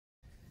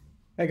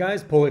Hey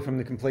guys, Paulie from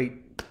the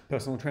Complete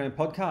Personal Trainer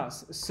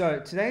Podcast. So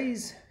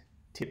today's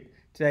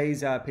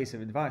piece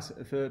of advice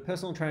for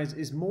personal trainers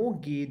is more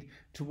geared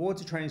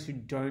towards the trainers who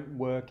don't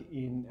work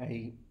in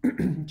a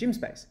gym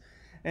space.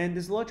 And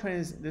there's a lot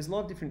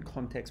of different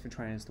contexts for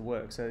trainers to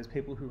work. So there's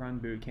people who run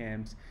boot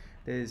camps,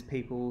 there's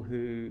people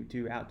who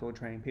do outdoor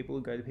training, people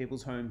who go to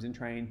people's homes and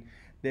train,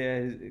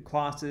 there's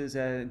classes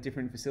at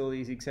different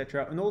facilities,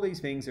 etc. And all these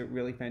things are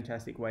really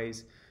fantastic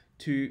ways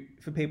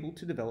for people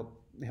to develop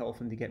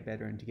health and to get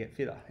better and to get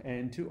fitter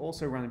and to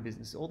also run a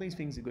business. All these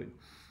things are good.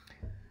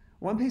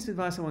 One piece of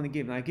advice I want to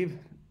give, and I give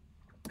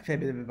a fair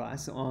bit of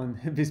advice on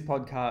this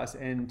podcast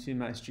and to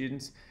my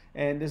students,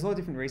 and there's a lot of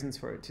different reasons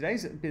for it.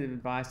 Today's bit of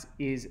advice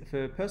is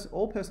for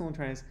all personal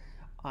trainers.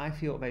 I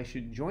feel they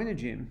should join a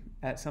gym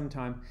at some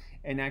time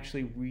and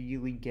actually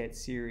really get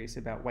serious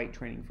about weight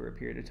training for a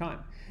period of time.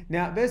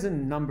 Now, there's a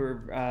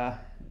number of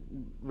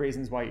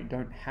reasons why you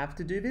don't have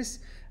to do this.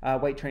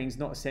 Weight training is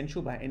not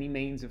essential by any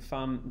means of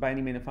fun, by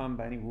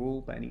any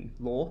rule, by any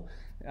law,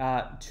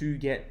 to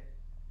get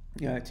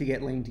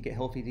lean, to get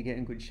healthy, to get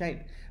in good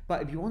shape.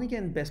 But if you want to get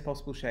in the best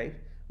possible shape,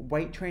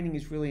 weight training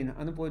is really an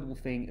unavoidable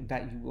thing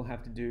that you will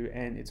have to do,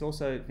 and it's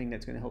also a thing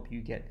that's going to help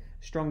you get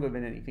stronger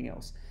than anything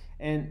else.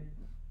 And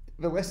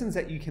the lessons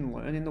that you can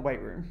learn in the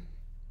weight room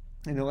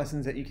and the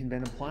lessons that you can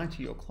then apply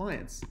to your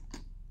clients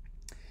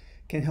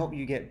can help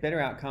you get better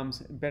outcomes,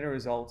 better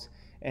results,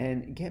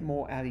 and get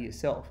more out of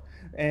yourself.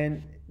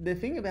 And the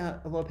thing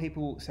about a lot of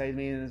people say to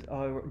me is,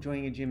 oh,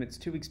 joining a gym, it's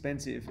too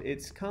expensive.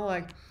 It's kind of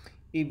like,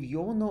 if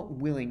you're not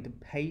willing to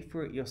pay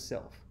for it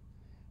yourself,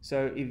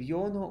 so if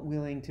you're not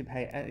willing to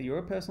pay, you're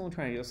a personal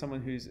trainer, you're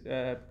someone who's,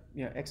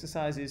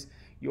 exercise is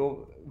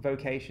your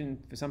vocation.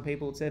 For some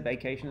people, it's their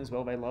vacation as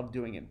well. They love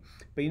doing it.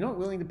 But you're not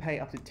willing to pay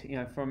up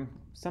to, from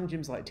some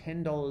gyms like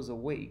 $10 a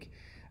week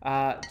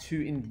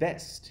to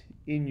invest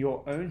in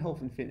your own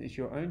health and fitness,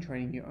 your own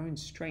training, your own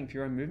strength,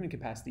 your own movement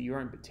capacity, your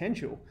own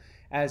potential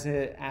as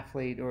an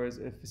athlete or as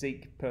a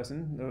physique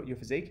person, or your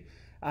physique.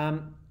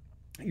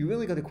 You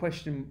really got to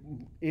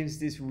question, is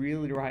this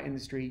really the right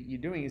industry you're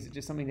doing? Is it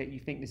just something that you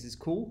think this is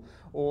cool,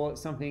 or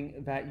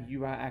something that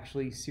you are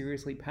actually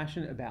seriously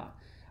passionate about?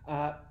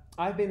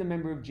 I've been a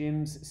member of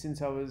gyms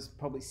since I was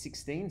probably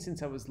 16,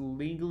 since I was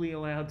legally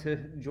allowed to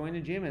join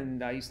a gym,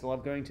 and I used to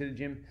love going to the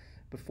gym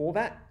before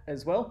that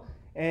as well.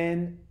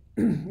 And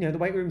the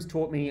weight room's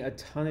taught me a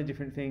ton of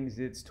different things.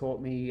 It's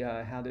taught me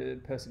how to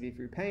persevere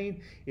through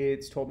pain.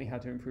 It's taught me how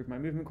to improve my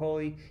movement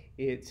quality.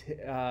 It's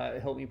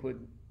helped me put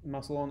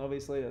muscle on,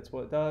 obviously, that's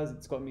what it does.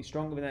 It's gotten me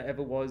stronger than I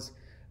ever was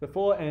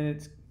before, and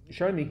it's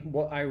shown me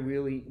what I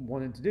really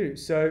wanted to do.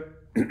 So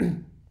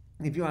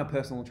if you are a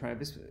personal trainer,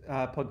 this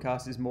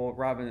podcast is more,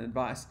 rather than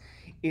advice,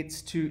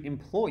 it's to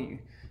implore you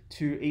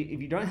to, if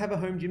you don't have a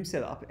home gym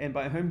setup, and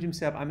by a home gym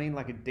setup, I mean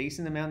like a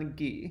decent amount of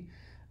gear.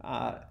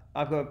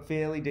 I've got a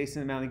fairly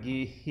decent amount of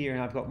gear here,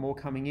 and I've got more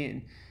coming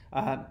in.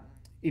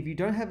 If you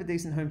don't have a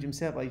decent home gym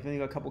setup, like you've only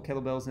got a couple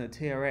kettlebells and a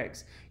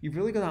TRX, you've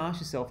really got to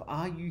ask yourself,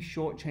 are you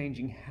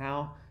shortchanging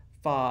how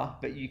far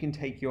that you can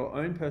take your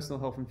own personal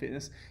health and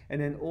fitness, and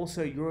then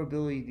also your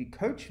ability to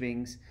coach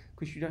things,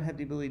 because you don't have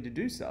the ability to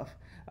do stuff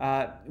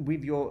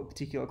with your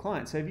particular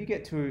client. So if you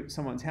get to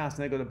someone's house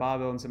and they've got a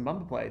barbell and some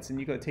bumper plates and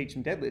you've got to teach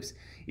them deadlifts,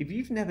 if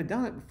you've never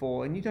done it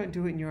before and you don't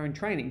do it in your own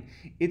training,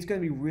 it's going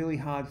to be really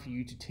hard for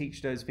you to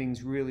teach those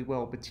things really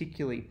well,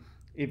 particularly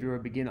if you're a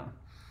beginner.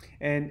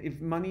 And if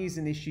money is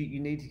an issue,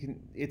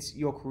 it's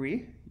your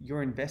career,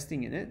 you're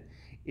investing in it.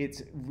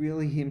 It's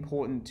really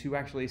important to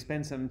actually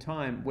spend some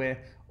time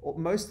where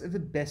most of the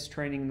best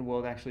training in the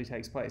world actually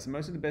takes place. And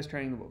most of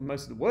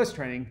the worst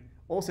training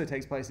also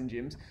takes place in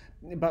gyms.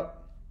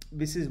 But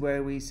this is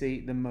where we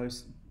see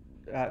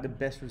the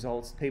best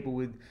results, people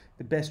with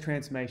the best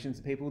transformations,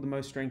 the people with the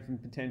most strength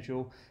and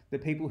potential, the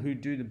people who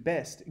do the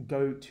best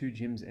go to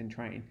gyms and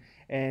train.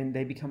 And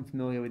they become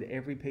familiar with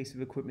every piece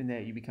of equipment there.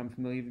 You become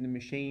familiar with the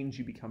machines,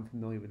 you become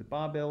familiar with the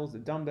barbells, the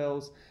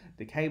dumbbells,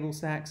 the cable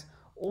stacks.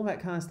 All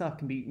that kind of stuff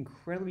can be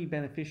incredibly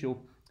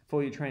beneficial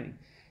for your training.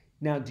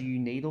 Now, do you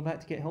need all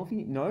that to get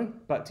healthy? No,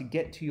 but to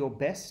get to your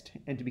best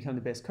and to become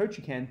the best coach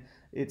you can,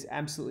 it's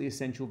absolutely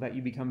essential that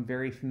you become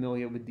very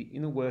familiar with the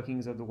inner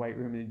workings of the weight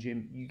room and the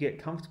gym. You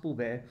get comfortable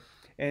there.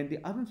 And the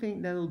other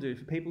thing that'll do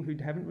for people who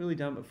haven't really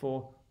done it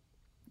before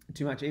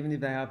too much, even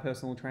if they are a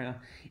personal trainer,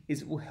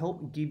 is it will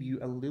help give you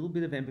a little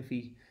bit of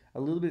empathy, a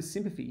little bit of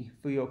sympathy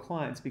for your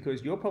clients,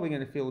 because you're probably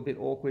going to feel a bit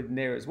awkward in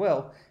there as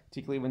well,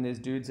 particularly when there's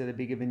dudes that are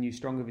bigger than you,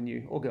 stronger than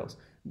you, or girls,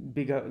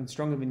 bigger and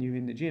stronger than you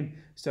in the gym.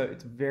 So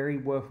it's very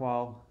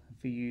worthwhile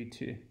for you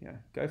to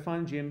go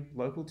find a gym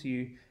local to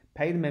you,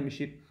 pay the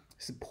membership,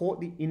 support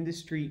the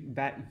industry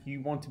that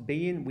you want to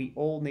be in. We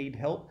all need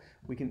help.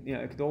 We can,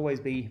 it could always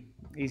be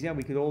easier.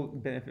 We could all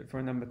benefit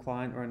from another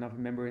client or another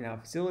member in our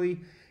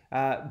facility.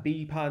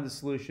 Be part of the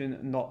solution,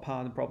 not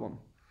part of the problem.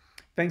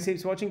 Thanks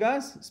heaps for watching,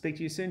 guys. Speak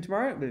to you soon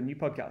tomorrow with a new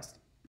podcast.